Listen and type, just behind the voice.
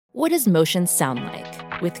What does motion sound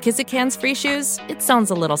like? With Kizikans free shoes, it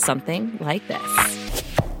sounds a little something like this.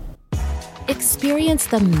 Experience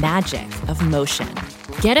the magic of motion.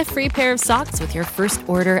 Get a free pair of socks with your first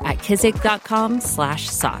order at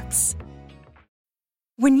kizik.com/socks.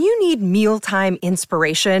 When you need mealtime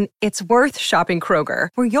inspiration, it's worth shopping Kroger,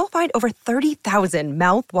 where you'll find over 30,000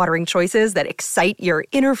 mouth-watering choices that excite your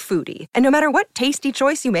inner foodie. And no matter what tasty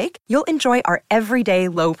choice you make, you'll enjoy our everyday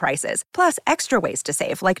low prices, plus extra ways to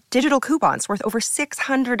save, like digital coupons worth over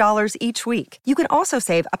 $600 each week. You can also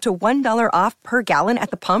save up to $1 off per gallon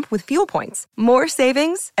at the pump with fuel points. More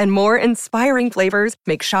savings and more inspiring flavors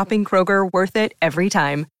make shopping Kroger worth it every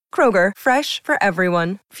time. Kroger, fresh for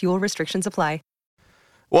everyone. Fuel restrictions apply.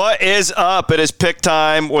 What is up? It is pick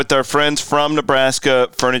time with our friends from Nebraska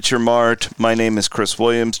Furniture Mart. My name is Chris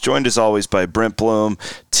Williams, joined as always by Brent Blum.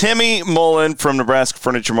 Timmy Mullen from Nebraska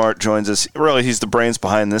Furniture Mart joins us. Really, he's the brains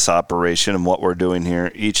behind this operation and what we're doing here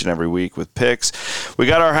each and every week with picks. We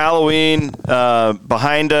got our Halloween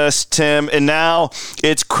behind us, Tim, and now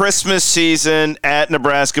it's Christmas season at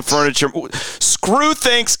Nebraska Furniture. Screw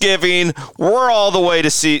Thanksgiving. We're all the way to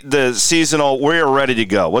see the seasonal. We're ready to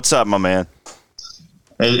go. What's up, my man?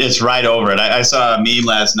 It's right over it. I saw a meme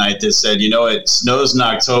last night that said, it snows in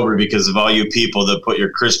October because of all you people that put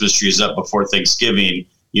your Christmas trees up before Thanksgiving.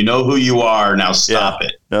 You know who you are. Now stop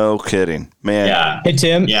it. No kidding, man. Yeah. Hey,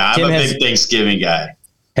 Tim. Yeah, I'm a big Thanksgiving guy.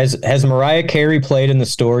 Has Mariah Carey played in the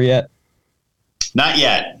store yet? Not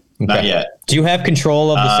yet. Okay. Not yet. Do you have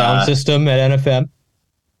control of the sound system at NFM?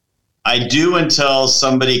 I do until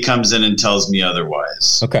somebody comes in and tells me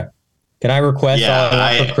otherwise. Okay. Can I request all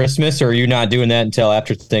that for Christmas, or are you not doing that until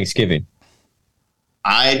after Thanksgiving?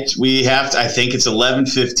 We have to. I think it's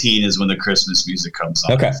 11:15 is when the Christmas music comes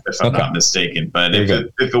on. Okay. If I'm not mistaken. But if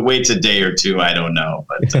it waits a day or two, I don't know.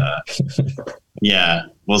 But yeah,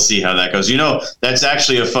 we'll see how that goes. That's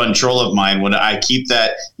actually a fun troll of mine. When I keep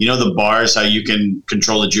that, the bars, how you can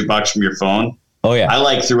control the jukebox from your phone. Oh yeah. I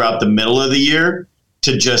like throughout the middle of the year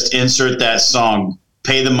to just insert that song,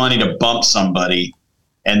 pay the money to bump somebody,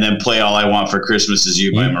 and then play All I Want for Christmas Is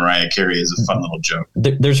You by Mariah Carey is a fun little joke.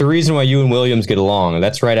 There's a reason why you and Williams get along.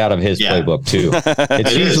 That's right out of his playbook, too.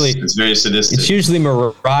 It's very sadistic. It's usually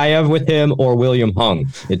Mariah with him or William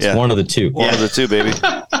Hung. It's one of the two. One of the two, baby.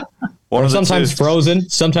 Sometimes Frozen.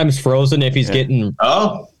 Sometimes Frozen if he's getting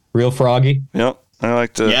real froggy. Yep. I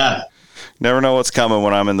like to. Yeah. Never know what's coming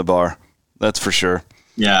when I'm in the bar. That's for sure.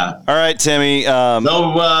 Yeah. All right, Timmy.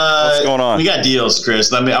 What's going on? We got deals,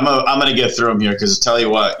 Chris. I'm going to get through them here because tell you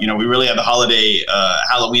what, we really have the holiday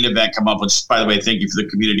Halloween event come up, which, by the way, thank you for the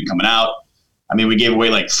community coming out. I mean, we gave away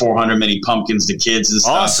like 400 mini pumpkins to kids and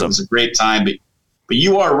stuff. Awesome. It was a great time. But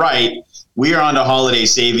you are right. We are on to holiday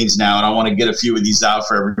savings now, and I want to get a few of these out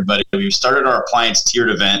for everybody. We've started our appliance tiered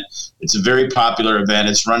event. It's a very popular event.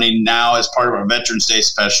 It's running now as part of our Veterans Day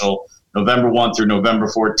special, November 1 through November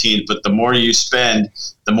 14th. But the more you spend,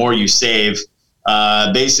 the more you save.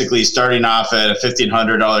 Basically, starting off at a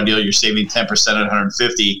 $1,500 deal, you're saving 10% at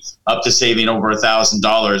 $150, up to saving over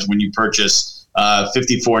 $1,000 when you purchase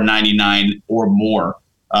 $54.99 or more.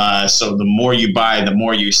 So the more you buy, the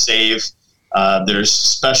more you save. There's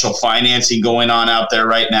special financing going on out there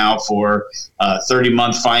right now for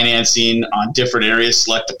 30-month financing on different areas,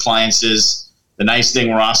 select appliances. The nice thing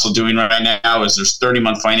we're also doing right now is there's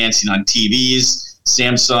 30-month financing on TVs,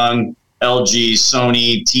 Samsung, LG,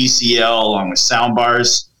 Sony, TCL, along with sound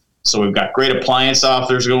bars. So we've got great appliance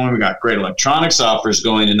offers going. We've got great electronics offers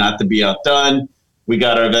going, and not to be outdone, we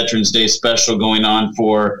got our Veterans Day special going on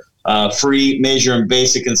for free major and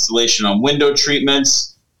basic installation on window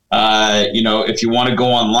treatments. If you want to go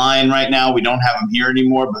online right now, we don't have them here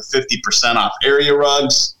anymore, but 50% off area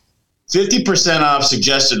rugs, 50% off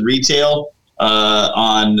suggested retail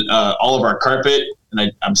on all of our carpet.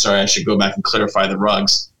 And I'm sorry, I should go back and clarify the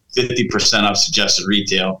rugs. 50% off suggested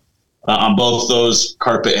retail on both those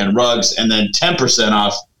carpet and rugs, and then 10%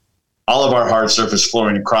 off all of our hard surface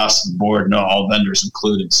flooring across the board, no, all vendors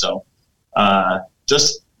included. So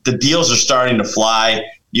just the deals are starting to fly.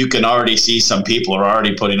 You can already see some people are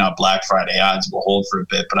already putting out Black Friday odds. We'll hold for a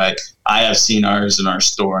bit, but I have seen ours in our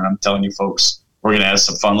store, and I'm telling you folks, we're going to have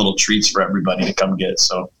some fun little treats for everybody to come get.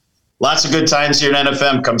 So lots of good times here at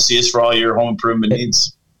NFM. Come see us for all your home improvement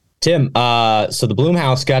needs. Tim, so the Blum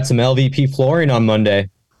House got some LVP flooring on Monday,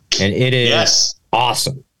 and it is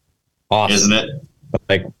awesome. Awesome. Isn't it?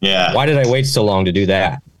 Why did I wait so long to do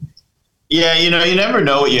that? Yeah, you never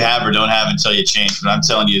know what you have or don't have until you change. But I'm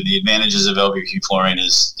telling you, the advantages of LVP flooring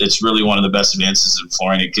it's really one of the best advances in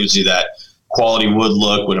flooring. It gives you that quality wood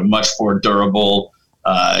look with a much more durable.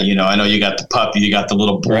 I know you got the puppy, you got the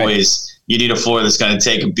little boys. Right. You need a floor that's going to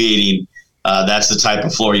take a beating. that's the type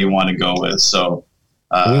of floor you want to go with. So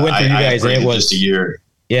we went through you guys, and it was just a year.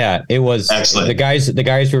 Yeah, it was excellent. The guys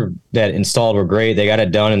that installed were great. They got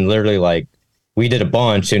it done in literally we did a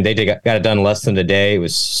bunch, and they got it done in less than a day. It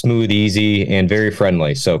was smooth, easy, and very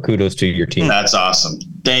friendly. So kudos to your team. That's awesome.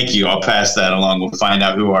 Thank you. I'll pass that along. We'll find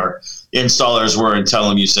out who our installers were and tell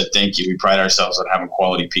them you said thank you. We pride ourselves on having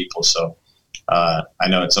quality people. So I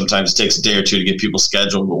know sometimes it takes a day or two to get people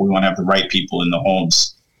scheduled, but we want to have the right people in the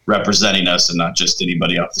homes representing us and not just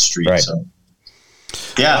anybody off the street. Right. So.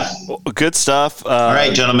 Yeah. Good stuff. All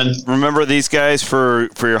right, gentlemen. Remember these guys for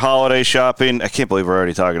your holiday shopping. I can't believe we're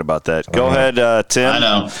already talking about that. Go ahead, Tim. I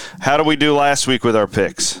know. How do we do last week with our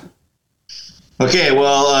picks? Okay,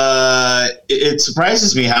 well, it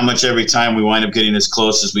surprises me how much every time we wind up getting as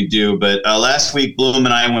close as we do. But last week, Blum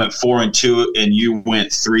and I went 4-2, and you went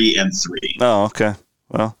 3-3. Oh, okay.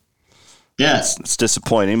 Well, yeah, it's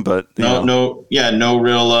disappointing, but no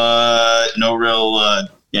real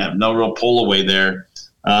pull away there.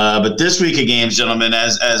 But this week of games, gentlemen,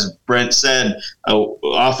 as Brent said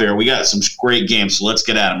off air, we got some great games. So let's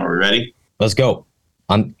get at them. Are we ready? Let's go.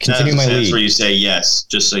 I'm continuing my lead. That's where you say yes,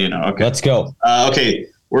 just so you know. Okay, let's go. Okay,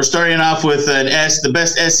 we're starting off with the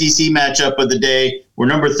best SEC matchup of the day. Where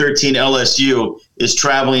number 13 LSU is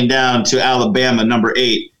traveling down to Alabama, number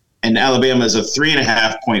 8, and Alabama is a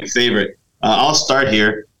 3.5-point favorite. I'll start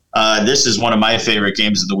here. This is one of my favorite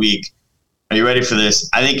games of the week. Are you ready for this?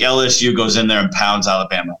 I think LSU goes in there and pounds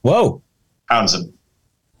Alabama. Whoa. Pounds them.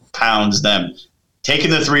 Pounds them.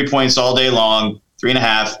 Taking the 3 points all day long,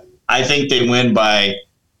 3.5. I think they win by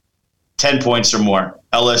 10 points or more.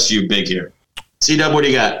 LSU big here. C-Dub, what do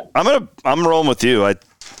you got? I'm rolling with you.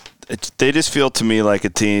 They just feel to me like a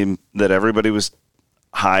team that everybody was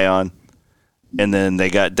high on, and then they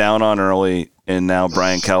got down on early, and now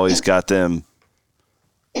Brian Kelly's got them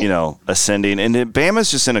ascending. And Bama's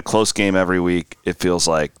just in a close game every week, it feels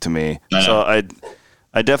like to me. So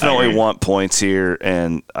I definitely want points here,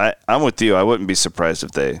 and I'm with you. I wouldn't be surprised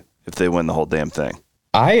if they win the whole damn thing.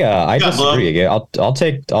 I disagree. I'll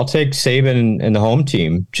take Saban and the home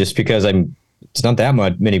team just because it's not that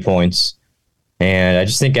many points, and I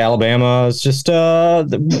just think Alabama is just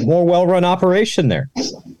the more well-run operation there.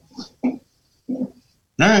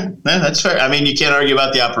 All right, that's fair. I mean, you can't argue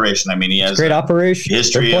about the operation. I mean, he has great operation.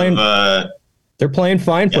 History they're playing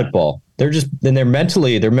fine football. They're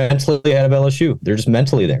mentally ahead of LSU. They're just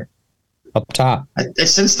mentally there, up top. I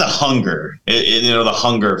sense the hunger. The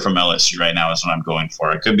hunger from LSU right now is what I'm going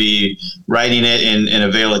for. I could be writing it in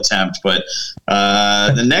a veil attempt, but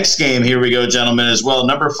the next game, here we go, gentlemen, as well.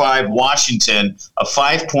 Number 5, Washington, a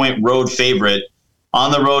 5-point road favorite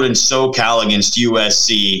on the road in SoCal against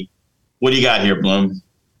USC. What do you got here, Blum?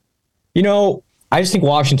 I just think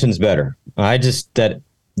Washington's better. That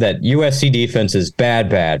USC defense is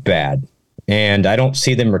bad, and I don't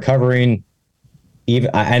see them recovering. Even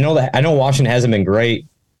I know Washington hasn't been great.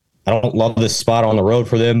 I don't love this spot on the road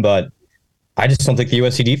for them, but I just don't think the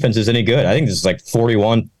USC defense is any good. I think this is like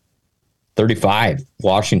 41-35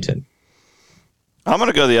 Washington. I'm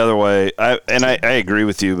going to go the other way. I agree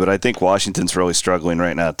with you, but I think Washington's really struggling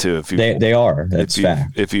right now too. They are. That's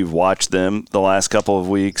fact. If you've watched them the last couple of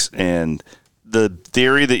weeks, and the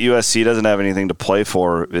theory that USC doesn't have anything to play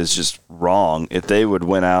for is just wrong. If they would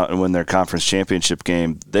win out and win their conference championship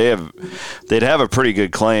game, they'd have a pretty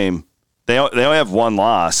good claim. They only have one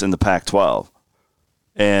loss in the Pac-12,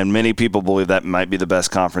 and many people believe that might be the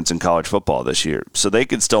best conference in college football this year. So they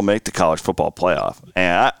could still make the college football playoff.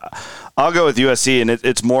 And I'll go with USC, and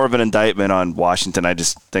it's more of an indictment on Washington. I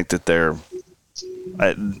just think that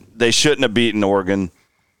they shouldn't have beaten Oregon,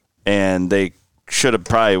 and they should have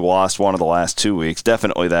probably lost one of the last 2 weeks.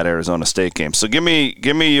 Definitely that Arizona State game. So give me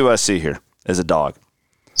USC here as a dog.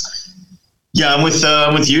 Yeah, I'm with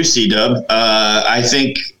UC, Dub. I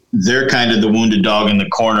think they're kind of the wounded dog in the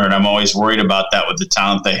corner, and I'm always worried about that with the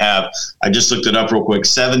talent they have. I just looked it up real quick.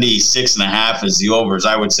 76.5 is the overs.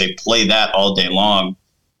 I would say play that all day long.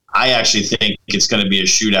 I actually think it's going to be a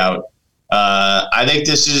shootout. I think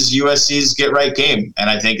this is USC's get-right game, and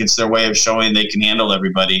I think it's their way of showing they can handle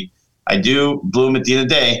everybody. I do, Bloom, at the end of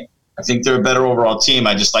the day, I think they're a better overall team.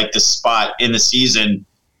 I just like this spot in the season,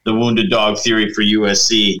 the wounded dog theory for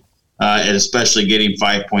USC, and especially getting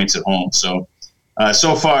 5 points at home. So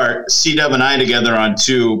far, C-Dub and I together on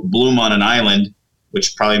 2, Bloom on an island,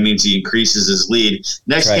 which probably means he increases his lead.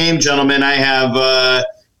 Next game, gentlemen, I have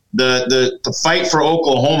the fight for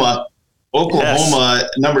Oklahoma. Oklahoma,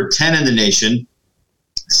 number 10 in the nation,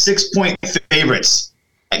 6-point favorites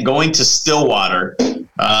going to Stillwater.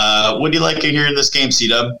 What do you like to hear in this game,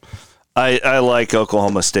 C-Dub? I like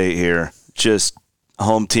Oklahoma State here. Just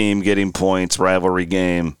home team getting points, rivalry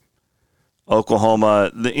game.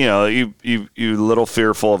 Oklahoma, you little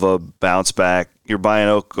fearful of a bounce back. You're buying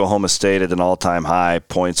Oklahoma State at an all-time high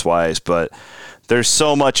points-wise, but there's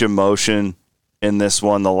so much emotion in this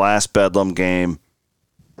one. The last Bedlam game,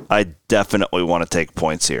 I definitely want to take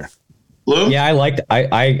points here. Blum? Yeah,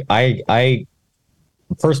 I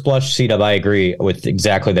first blush, C-Dub, I agree with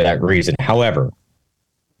exactly that reason. However,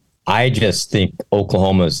 I just think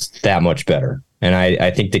Oklahoma's that much better. And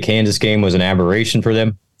I think the Kansas game was an aberration for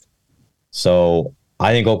them. So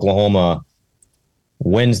I think Oklahoma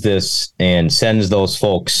wins this and sends those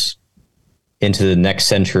folks into the next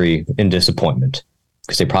century in disappointment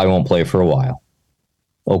because they probably won't play for a while.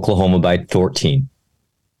 Oklahoma by 14.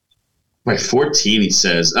 By 14, he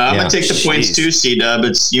says. I'm going to take the points too, C-Dub.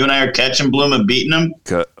 It's you and I are catching Blum and beating them.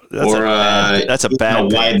 That's a bad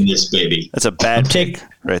pick. Widen this, baby. That's a bad pick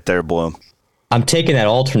right there, Blum. I'm taking that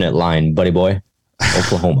alternate line, buddy boy.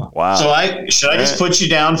 Oklahoma. Wow. So should I just put you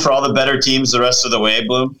down for all the better teams the rest of the way,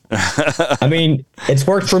 Blum? I mean, it's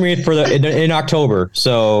worked for me in October,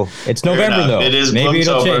 so it's November though. It is. Maybe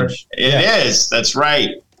it'll change. It is. That's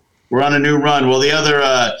right. We're on a new run. Well, the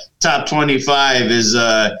other top 25 is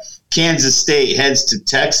Kansas State heads to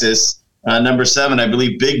Texas. Number 7, I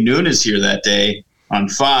believe Big Noon is here that day on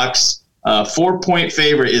Fox. 4-point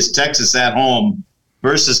favorite is Texas at home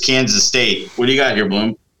versus Kansas State. What do you got here,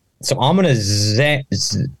 Blum? So I'm going to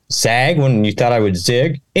zag when you thought I would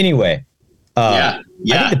zig. Anyway, I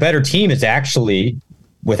think the better team is actually,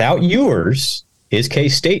 without yours, is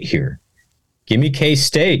K-State here. Give me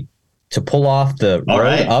K-State to pull off the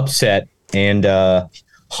road upset and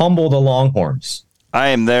humble the Longhorns. I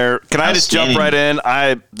am there. Can I just jump right in?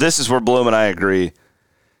 This is where Bloom and I agree.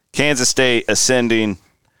 Kansas State ascending,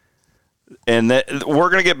 and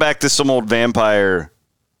we're going to get back to some old vampire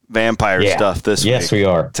stuff this week. Yes, we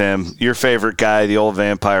are. Tim, your favorite guy, the old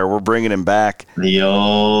vampire. We're bringing him back. The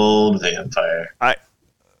old vampire.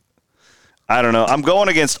 I don't know. I'm going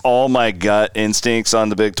against all my gut instincts on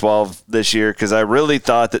the Big 12 this year because I really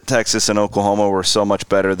thought that Texas and Oklahoma were so much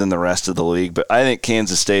better than the rest of the league. But I think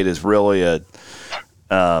Kansas State is really a,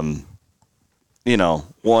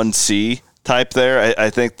 1C type there. I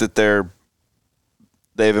think that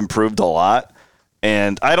they've improved a lot.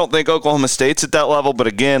 And I don't think Oklahoma State's at that level, but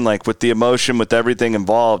again, like with the emotion, with everything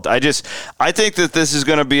involved, I think that this is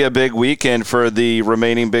going to be a big weekend for the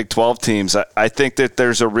remaining Big 12 teams. I think that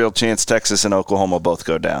there's a real chance Texas and Oklahoma both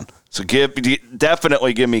go down. So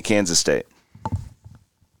definitely give me Kansas State.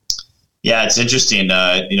 Yeah, it's interesting.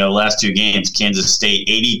 Last 2 games, Kansas State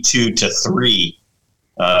 82-3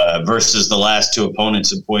 versus the last 2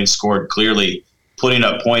 opponents in points scored, clearly putting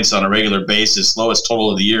up points on a regular basis, lowest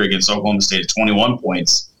total of the year against Oklahoma State at 21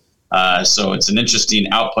 points. So it's an interesting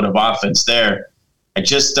output of offense there.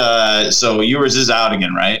 So Ewers is out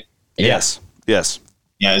again, right? Yes. Yeah,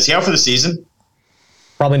 is he out for the season?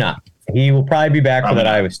 Probably not. He will probably be back for that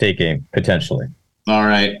Iowa State game, potentially. All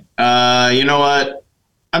right. You know what?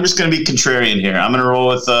 I'm just going to be contrarian here. I'm going to roll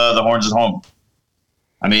with the Horns at home.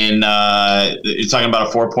 I mean, you're talking about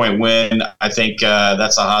a 4-point win. I think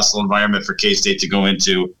that's a hostile environment for K-State to go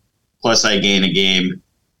into. Plus, I gain a game.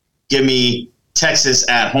 Give me Texas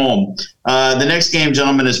at home. The next game,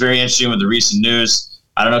 gentlemen, is very interesting with the recent news.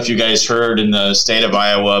 I don't know if you guys heard in the state of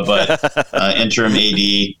Iowa, but interim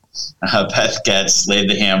AD Beth Getz laid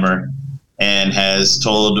the hammer and has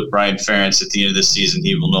told Brian Ferentz at the end of the season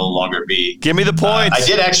he will no longer be. Give me the points. I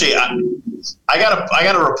did actually. I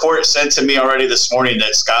got a report sent to me already this morning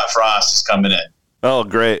that Scott Frost is coming in. Oh,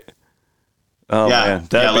 great. Oh, yeah,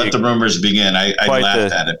 man. Let the rumors begin. I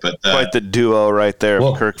laughed at it, but quite the duo right there,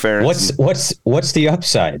 Kirk Ferentz. What's the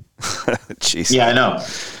upside? Jeez. Yeah, I know.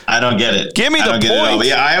 I don't get it. Give me the points.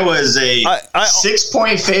 Yeah, Iowa is a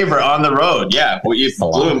 6-point favorite on the road. Yeah,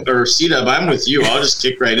 Blum or C-Dub, I'm with you. I'll just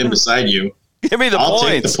kick right in beside you. Give me the points. I'll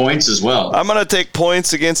take the points as well. I'm going to take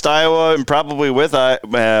points against Iowa and probably with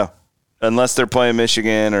unless they're playing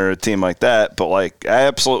Michigan or a team like that. But, I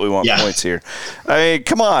absolutely want points here. I mean,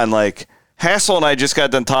 come on. Hassel and I just got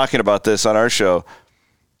done talking about this on our show.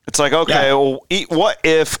 It's like, okay, well, what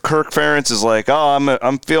if Kirk Ferentz is like, oh,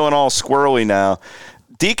 I'm feeling all squirrely now.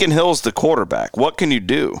 Deacon Hill's the quarterback. What can you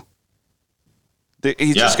do?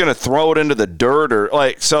 He's just going to throw it into the dirt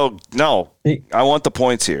no, I want the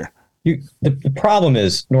points here. The problem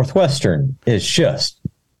is Northwestern is just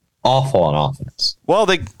awful on offense. Well,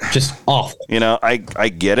 they just awful. I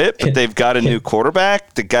get it, but they've got a new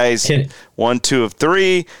quarterback. The guy's 1, 2 of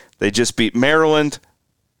 3. They just beat Maryland.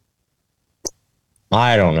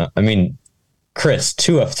 I don't know. I mean, Chris,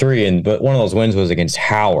 2 of 3, but one of those wins was against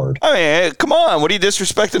Howard. I mean, come on. What are you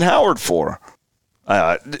disrespecting Howard for?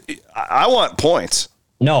 I want points.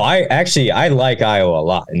 No, I like Iowa a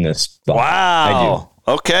lot in this spot. Wow.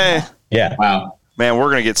 I do. Okay. Yeah. Wow. Man,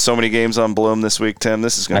 we're going to get so many games on Blum this week, Tim.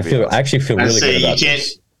 This is going to be awesome. I actually feel really good about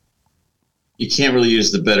this. You can't really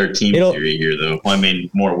use the better team theory here, though. Well, I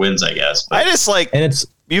mean, more wins, I guess. But. I just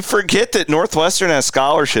you forget that Northwestern has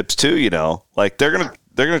scholarships too. Like they're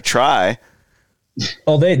gonna try.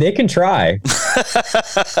 Oh, they can try.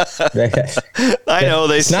 I know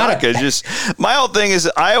they suck. My whole thing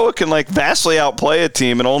is Iowa can vastly outplay a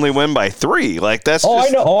team and only win by 3. Like that's. I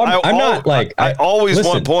know. Oh, I'm not like I always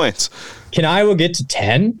want points. Can Iowa get to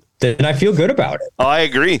 10? Then I feel good about it. Oh, I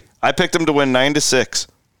agree. I picked them to win 9-6.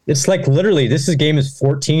 It's like literally this game is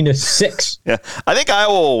 14-6. Yeah, I think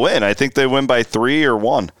Iowa will win. I think they win by 3 or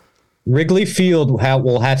 1. Wrigley Field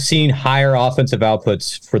will have seen higher offensive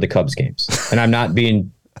outputs for the Cubs games, and I'm not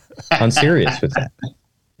being unserious with that.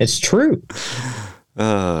 It's true.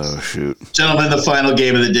 Oh, shoot. Gentlemen, the final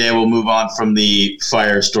game of the day, we'll move on from the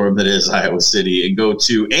firestorm that is Iowa City and go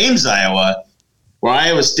to Ames, Iowa, where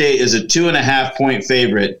Iowa State is a 2.5-point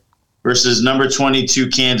favorite versus number 22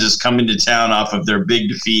 Kansas coming to town off of their big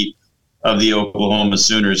defeat of the Oklahoma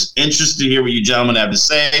Sooners. Interested to hear what you gentlemen have to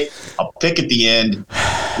say. I'll pick at the end.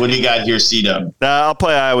 What do you got here, C-Dub? I'll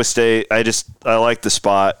play Iowa State. I like the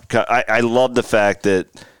spot. I love the fact that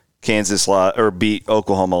Kansas beat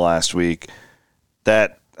Oklahoma last week.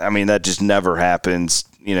 That just never happens.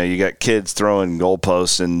 You got kids throwing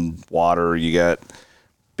goalposts in water. You got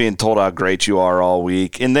being told how great you are all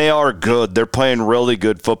week. And they are good. They're playing really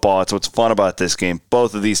good football. That's what's fun about this game.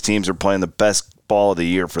 Both of these teams are playing the best ball of the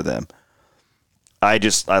year for them. I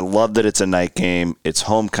love that it's a night game. It's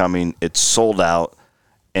homecoming. It's sold out.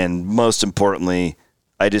 And most importantly,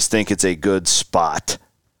 I just think it's a good spot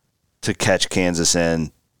to catch Kansas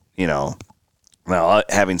in. Now,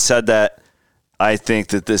 having said that, I think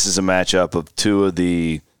that this is a matchup of two of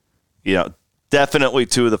the, definitely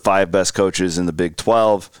two of the 5 best coaches in the Big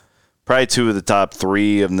 12, probably 2 of the top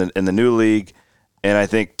 3 in the new league, and I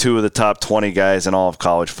think 2 of the top 20 guys in all of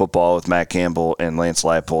college football with Matt Campbell and Lance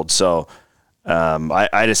Leipold. So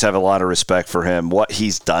I just have a lot of respect for him. What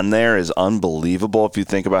he's done there is unbelievable if you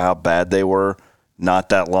think about how bad they were not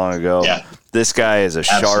that long ago. Yeah. This guy is a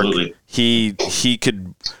Absolutely. shark. He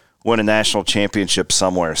could win a national championship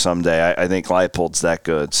somewhere someday. I think Leipold's that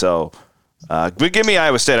good. So but give me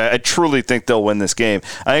Iowa State. I truly think they'll win this game.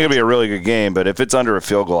 I think it'll be a really good game, but if it's under a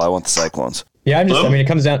field goal, I want the Cyclones. Yeah, it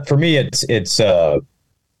comes down for me. It's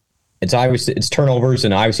Iowa State, it's turnovers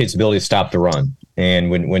and Iowa State's ability to stop the run.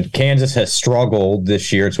 And when Kansas has struggled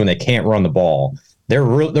this year, it's when they can't run the ball. They're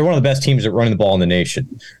one of the best teams at running the ball in the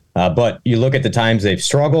nation. But you look at the times they've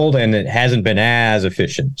struggled, and it hasn't been as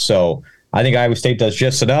efficient. So I think Iowa State does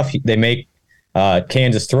just enough. They make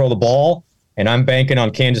Kansas throw the ball, and I'm banking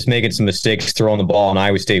on Kansas making some mistakes throwing the ball, and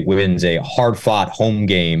Iowa State wins a hard-fought home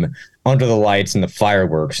game under the lights and the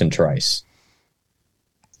fireworks in Trice.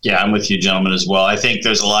 Yeah, I'm with you, gentlemen, as well. I think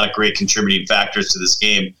there's a lot of great contributing factors to this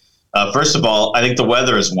game. First of all, I think the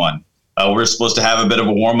weather is one. We're supposed to have a bit of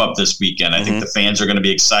a warm-up this weekend. I think the fans are going to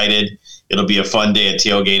be excited. It'll be a fun day at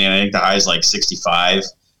tailgating. I think the high is like 65.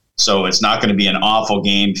 So it's not going to be an awful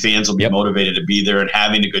game. Fans will be motivated to be there and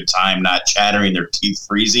having a good time, not chattering their teeth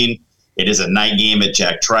freezing. It is a night game at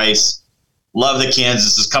Jack Trice. Love that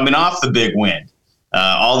Kansas is coming off the big win.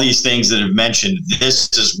 All these things that I've mentioned, this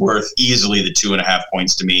is worth easily the 2.5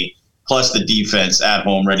 points to me, plus the defense at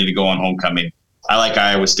home, ready to go on homecoming. I like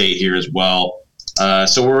Iowa State here as well.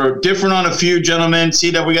 So we're different on a few, gentlemen.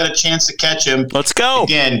 See that we got a chance to catch him. Let's go.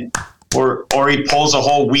 Again, or he pulls a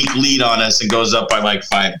whole week lead on us and goes up by like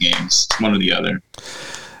 5 games, one or the other.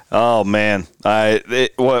 Oh, man.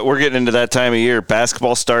 We're getting into that time of year.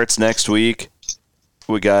 Basketball starts next week.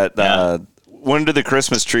 We got when do the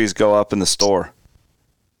Christmas trees go up in the store?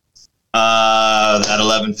 That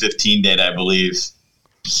 11/15 date, I believe.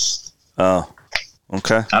 Oh,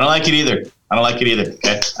 okay. I don't like it either.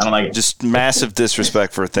 Okay, I don't like it. Just massive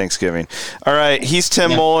disrespect for Thanksgiving. All right, he's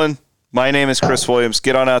Tim Mullen. My name is Chris Williams.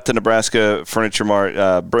 Get on out to Nebraska Furniture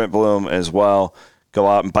Mart. Brent Blum as well. Go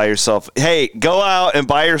out and buy yourself. Hey, go out and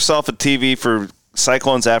buy yourself a TV for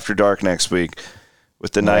Cyclones After Dark next week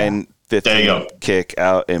with the 9:50 kick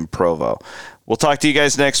out in Provo. We'll talk to you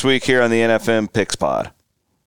guys next week here on the NFM Picks Pod.